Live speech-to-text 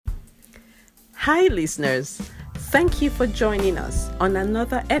Hi, listeners. Thank you for joining us on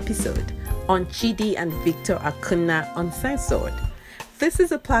another episode on Chidi and Victor Acuna Uncensored. This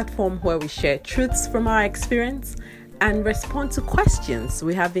is a platform where we share truths from our experience and respond to questions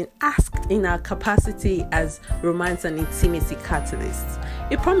we have been asked in our capacity as romance and intimacy catalysts.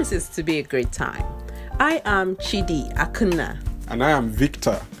 It promises to be a great time. I am Chidi Acuna. And I am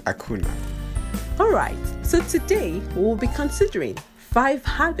Victor Acuna. Alright, so today we'll be considering 5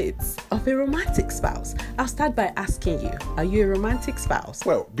 habits of a romantic spouse. I'll start by asking you, are you a romantic spouse?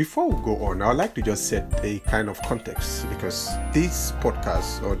 Well, before we go on, I'd like to just set a kind of context because this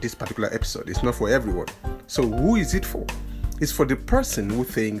podcast or this particular episode is not for everyone. So who is it for? It's for the person who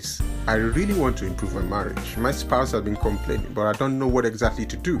thinks, I really want to improve my marriage. My spouse has been complaining, but I don't know what exactly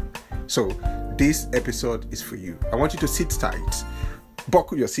to do. So this episode is for you. I want you to sit tight,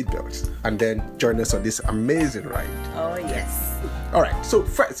 buckle your seatbelts, and then join us on this amazing ride. Oh, yes. All right, so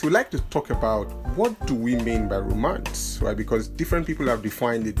first, we'd like to talk about what do we mean by romance, right? Because different people have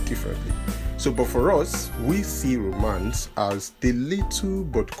defined it differently. So, but for us, we see romance as the little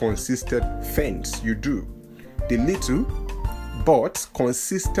but consistent things you do. The little but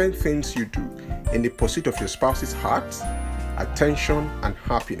consistent things you do in the pursuit of your spouse's heart, attention, and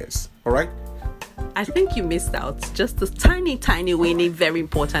happiness. All right? I think you missed out just a tiny weeny, very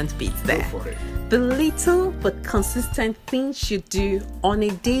important bit there. Go for it. The little but consistent things you do on a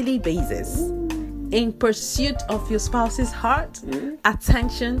daily basis in pursuit of your spouse's heart,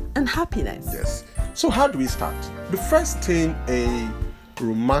 attention, and happiness. Yes. So how do we start? The first thing a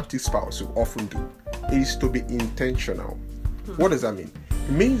romantic spouse will often do is to be intentional. What does that mean?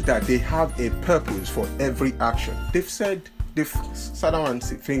 It means that they have a purpose for every action. They've sat down and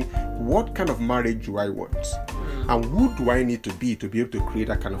think, what kind of marriage do I want? And who do I need to be able to create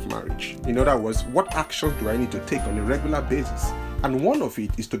that kind of marriage? In other words, what actions do I need to take on a regular basis? And one of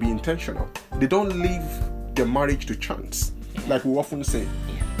it is to be intentional. They don't leave their marriage to chance. Like we often say,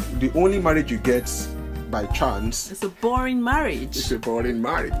 the only marriage you get by chance, it's a boring marriage. It's a boring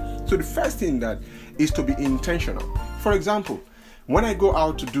marriage. So the first thing that is to be intentional. For example, when I go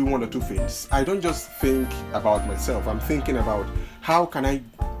out to do one or two things, I don't just think about myself. I'm thinking about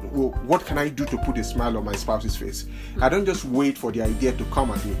what can I do to put a smile on my spouse's face? I don't just wait for the idea to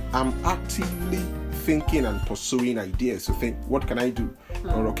come at me. I'm actively thinking and pursuing ideas to think, what can I do?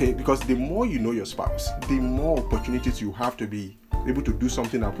 Because the more you know your spouse, the more opportunities you have to be able to do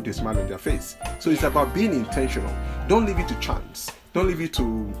something and put a smile on their face. So it's about being intentional. Don't leave it to chance. Don't leave it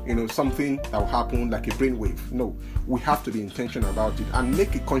to something that will happen like a brainwave. No, we have to be intentional about it and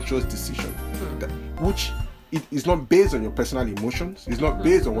make a conscious decision, which it is not based on your personal emotions. It's not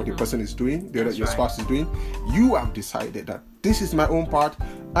based on what the person is doing, your spouse is doing. You have decided that this is my own part.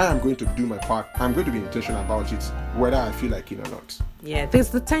 I am going to do my part. I'm going to be intentional about it, whether I feel like it or not. Yeah, there's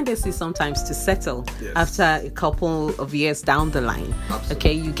the tendency sometimes to settle after a couple of years down the line. Absolutely.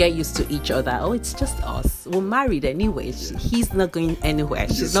 Okay, you get used to each other. Oh, it's just us. We're married anyway. Yeah. He's not going anywhere.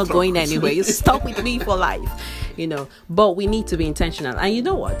 She's not going anywhere. You're stuck with me for life. But we need to be intentional. And you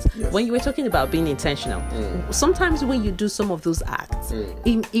know what? Yes. When you were talking about being intentional, sometimes when you do some of those acts,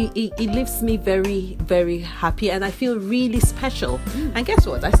 it leaves me very, very happy and I feel really special. And guess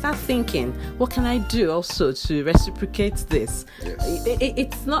what? I start thinking, what can I do also to reciprocate this? Yes.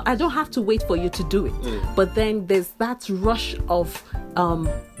 It's not, I don't have to wait for you to do it. But then there's that rush of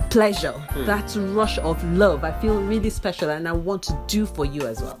pleasure, that rush of love. I feel really special and I want to do for you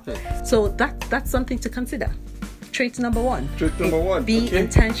as well. So that's something to consider. Trait number 1. Be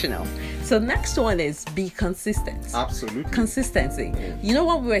intentional. So next one is be consistent. Absolutely. Consistency. You know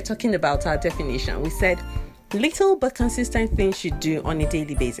what we were talking about our definition? We said little but consistent things you do on a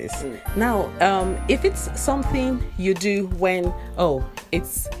daily basis. Now, if it's something you do when,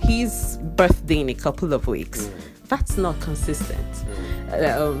 it's his birthday in a couple of weeks, that's not consistent.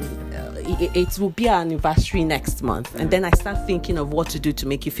 It will be our anniversary next month, and then I start thinking of what to do to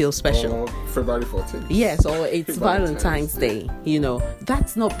make you feel special. February 14th. Yes, or it's Valentine's Day.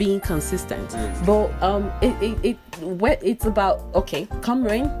 That's not being consistent. But it's about, okay, come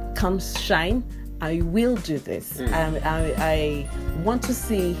rain, come shine, I will do this. I want to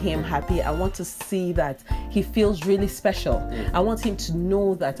see him happy. I want to see that he feels really special. I want him to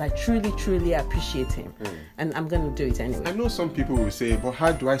know that I truly appreciate him. And I'm going to do it anyway. I know some people will say, but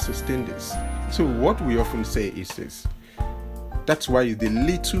how do I sustain this? So what we often say is this. That's why the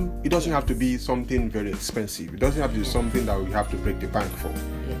little, it doesn't have to be something very expensive. It doesn't have to be something that we have to break the bank for.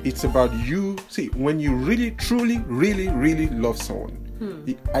 It's about you. See, when you really, truly, really love someone,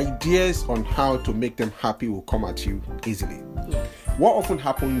 the ideas on how to make them happy will come at you easily. What often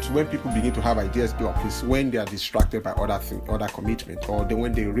happens when people begin to have ideas block is when they are distracted by other commitment, or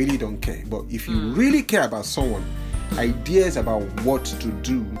when they really don't care. But if you really care about someone, ideas about what to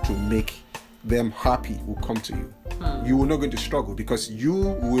do to make them happy will come to you. You will not going to struggle because you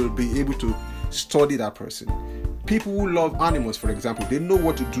will be able to study that person. People who love animals, for example, they know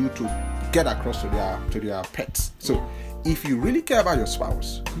what to do to get across to their pets. So if you really care about your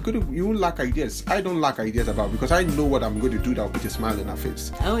spouse, you won't lack ideas. I don't lack ideas about, because I know what I'm going to do that will put a smile on her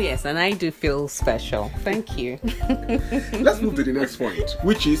face. Oh yes, and I do feel special. Thank you. Let's move to the next point,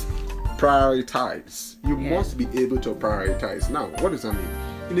 which is prioritize. You must be able to prioritize. Now, what does that mean?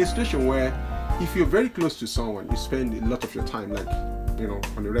 In a situation where if you're very close to someone, you spend a lot of your time, like,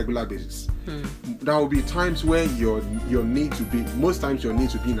 on a regular basis. There will be times where your needs will be, most times your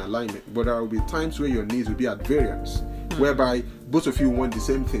needs will be in alignment, but there will be times where your needs will be at variance, whereby both of you want the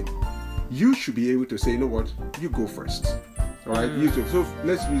same thing. You should be able to say, you know what, you go first. All right. So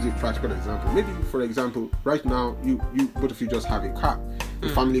let's use a practical example. Maybe, for example, right now you both of you just have a car, a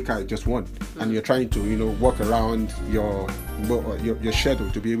family car, just one, and you're trying to walk around your schedule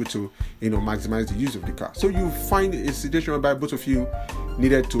to be able to maximize the use of the car. So you find a situation whereby both of you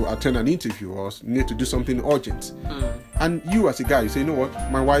needed to attend an interview or need to do something urgent, and you as a guy, you say, you know what,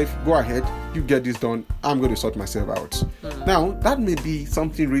 my wife, go ahead, you get this done, I'm going to sort myself out. Now that may be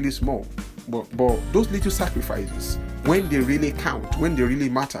something really small, but those little sacrifices, when they really count, when they really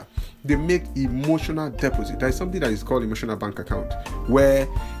matter, they make emotional deposit. There is something that is called emotional bank account, where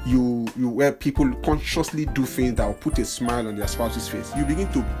where people consciously do things that will put a smile on their spouse's face. You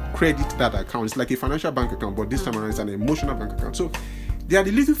begin to credit that account. It's like a financial bank account, but this time around it's an emotional bank account. So there are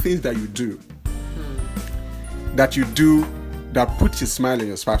the little things that you do that puts a smile on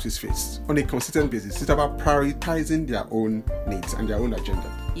your spouse's face on a consistent basis. It's about prioritizing their own needs and their own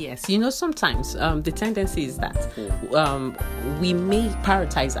agenda. Yes, sometimes the tendency is that we may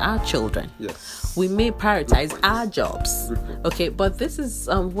prioritize our children. Yes. We may prioritize our jobs. Okay, but this is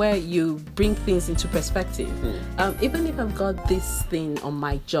where you bring things into perspective. Even if I've got this thing on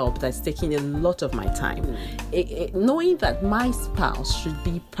my job that's taking a lot of my time, knowing that my spouse should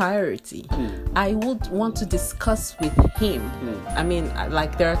be priority, I would want to discuss with him. I mean,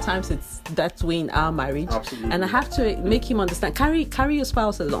 like, there are times it's that way in our marriage. Absolutely. And I have to make him understand. Carry your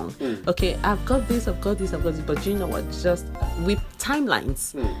spouse along. Okay, I've got this, but you know what? Just with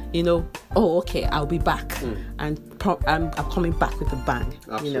timelines, oh, okay, I'll be back, and I'm coming back with a bang.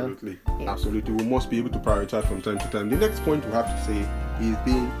 Absolutely, absolutely. We must be able to prioritize from time to time. The next point we have to say is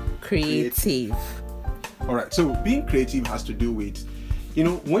being creative. All right, so being creative has to do with,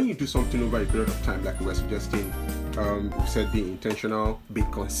 when you do something over a period of time, like we were suggesting, we said being intentional, be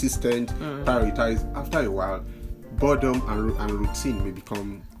consistent, prioritize. After a while, boredom and routine may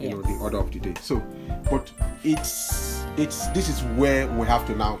become the order of the day. So, but this is where we have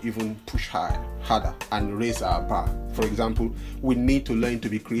to now even push harder and raise our bar. For example, we need to learn to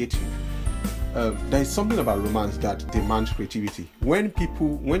be creative. There is something about romance that demands creativity. When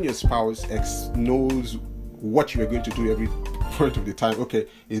your spouse knows what you are going to do every point of the time, okay,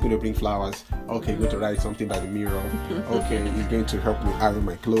 he's going to bring flowers, okay, he's going to write something by the mirror, okay, he's going to help me iron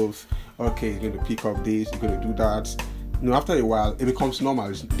my clothes, okay, he's going to pick up this, he's going to do that. After a while, it becomes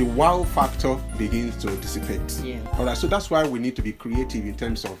normal. The wow factor begins to dissipate. All right, so that's why we need to be creative in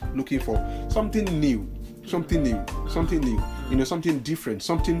terms of looking for something new, something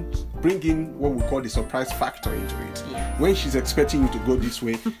different, bring in what we call the surprise factor into it. When she's expecting you to go this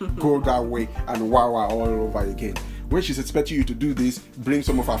way, go that way, and wow all over again. When she's expecting you to do this, bring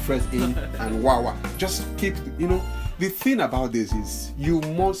some of her friends in and wow. Just keep, the thing about this is you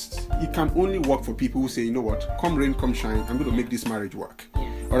can only work for people who say, you know what, come rain, come shine, I'm going to make this marriage work.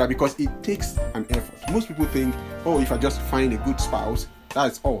 All right, because it takes an effort. Most people think, oh, if I just find a good spouse,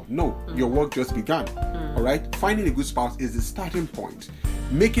 that's all. No, your work just began. All right, finding a good spouse is the starting point.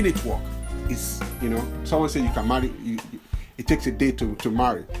 Making it work is, someone said you can marry, it takes a day to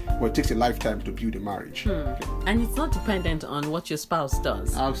marry, but it takes a lifetime to build a marriage. And it's not dependent on what your spouse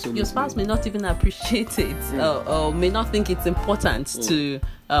does. Absolutely. Your spouse may not even appreciate it, or may not think it's important to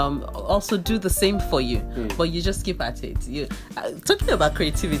also do the same for you, but you just keep at it. Talking about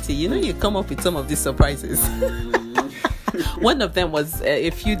creativity, you come up with some of these surprises. One of them was a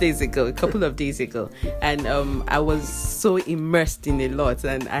couple of days ago, and I was so immersed in a lot,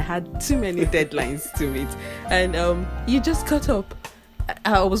 and I had too many deadlines to meet, and you just got up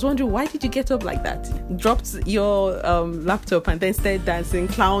I was wondering, why did you get up like that? Dropped your laptop and then started dancing,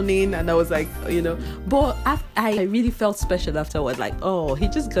 clowning, and I was like, but I really felt special afterward. Like, oh, he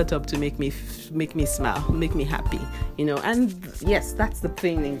just got up to make me smile, make me happy, And yes, that's the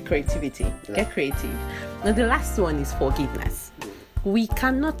thing in creativity. Yeah. Get creative. Now, the last one is forgiveness. We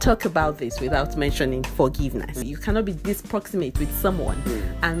cannot talk about this without mentioning forgiveness. You cannot be this proximate with someone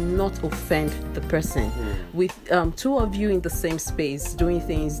and not offend the person. With two of you in the same space, doing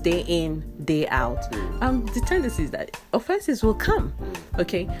things day in, day out, the tendency is that offenses will come,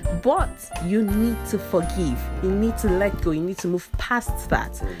 okay? But you need to forgive. You need to let go. You need to move past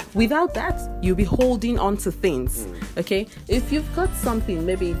that. Without that, you'll be holding on to things, okay? If you've got something,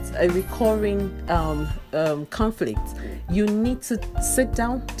 maybe it's a recurring conflict, you need to sit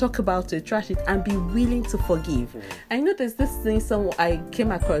down, talk about it, trash it, and be willing to forgive. I know there's this thing I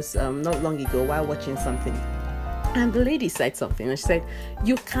came across not long ago while watching something, and the lady said something, and she said,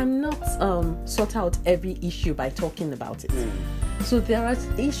 you cannot sort out every issue by talking about it. So there are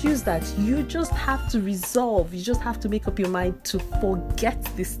issues that you just have to resolve. You just have to make up your mind to forget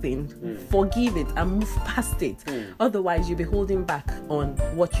this thing, forgive it, and move past it. Otherwise, you'll be holding back on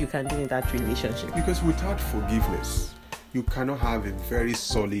what you can do in that relationship. Because without forgiveness, you cannot have a very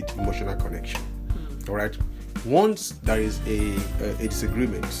solid emotional connection. All right. Once there is a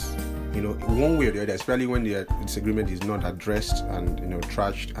disagreement, one way or the other, especially when the disagreement is not addressed and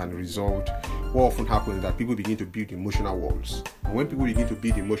trashed and resolved, what often happens is that people begin to build emotional walls. And when people begin to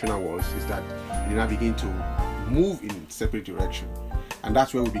build emotional walls, is that they now begin to move in separate direction. And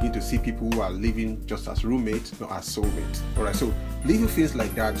that's where we begin to see people who are living just as roommates, not as soulmates. All right, so little things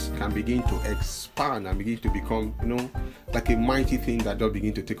like that can begin to expand and begin to become, like a mighty thing that does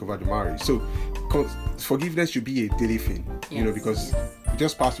begin to take over the marriage. So forgiveness should be a daily thing, because you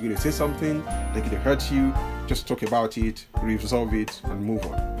just pass to say something, like it hurts you, just talk about it, resolve it, and move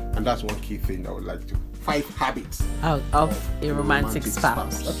on. And that's one key thing I would like to. 5 habits of a romantic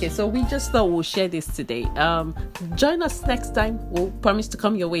spouse. Okay, so we just thought we'll share this today. Join us next time. We'll promise to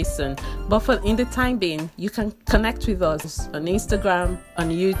come your way soon. But in the time being, you can connect with us on Instagram, on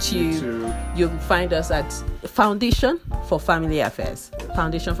YouTube. You'll find us at Foundation for Family Affairs.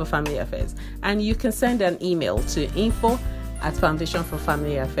 Foundation for Family Affairs. And you can send an email to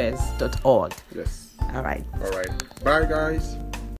info@foundationforfamilyaffairs.org. Yes. All right. Bye, guys.